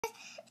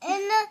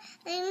And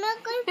I'm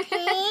not going to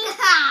paint.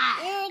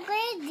 And I'm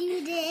going to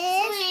do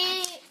this.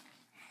 Sweet.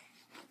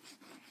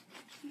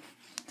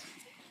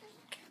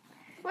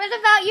 What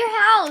about your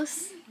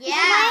house? Yeah.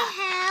 My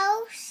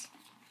house.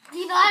 Do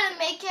you know how to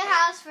make your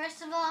house,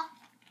 first of all?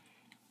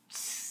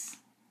 This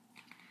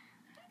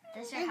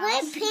your I'm house?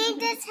 going to paint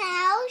this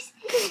house.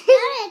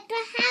 Not at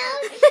the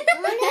house.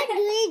 I'm going to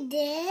do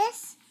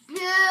this.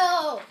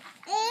 No.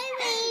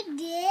 And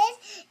this.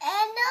 And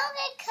I'm going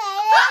to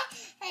color.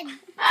 And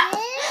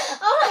this.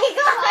 Oh my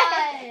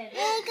god. And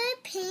I'm going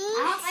to paint.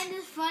 I don't find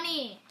this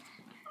funny.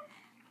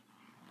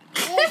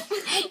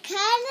 And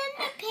color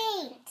the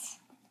paint.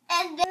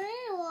 And then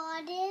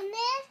Water in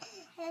it.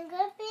 I'm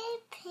going to be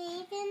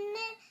painting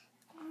it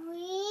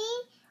green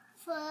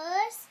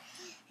first.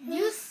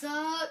 you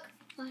suck.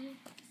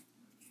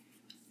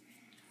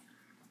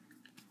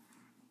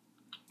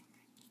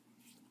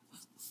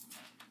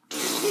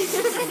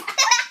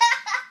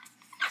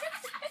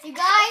 You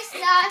guys,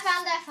 now I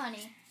found that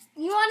funny.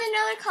 You want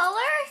another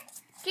color?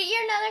 Get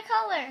your another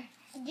color.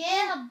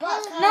 Get a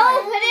butt color.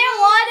 No, put it in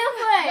water.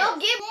 No,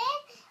 give.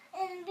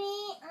 And be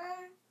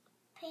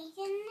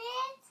painting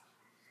it.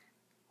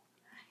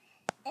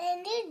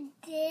 And do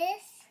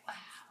this.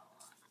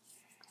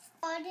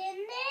 Water in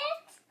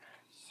it.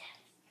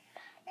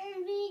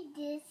 And be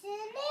this in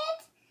it.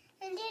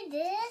 And do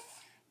this.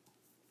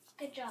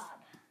 Good job.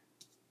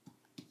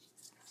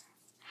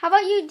 How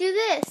about you do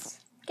this?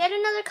 Get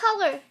another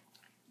color.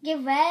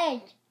 Get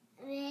red.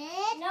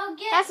 Red. No,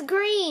 get. That's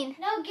green.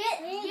 No,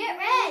 get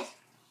red.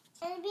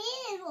 And be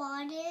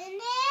water in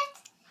it.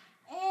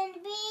 And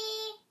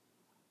be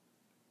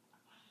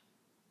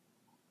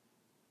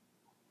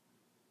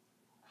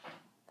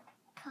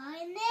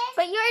kind it.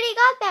 But you already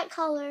got that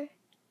color.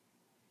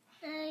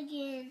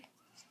 Again.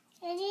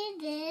 And do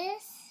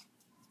this.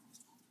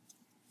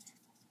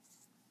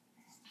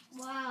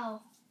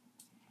 Wow.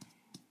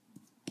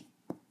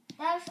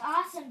 That was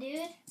awesome,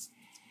 dude.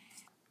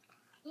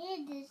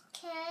 Do this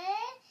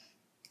cat.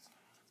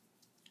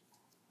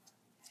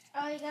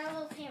 Oh, you got a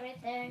little paint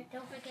right there.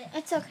 Don't forget.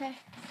 It's okay.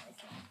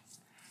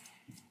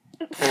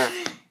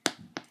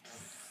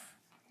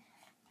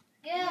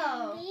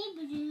 Go.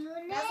 Be blue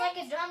in That's it. like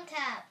a drum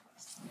tap.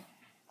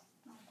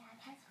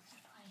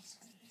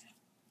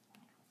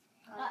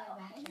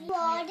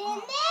 Water in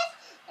it.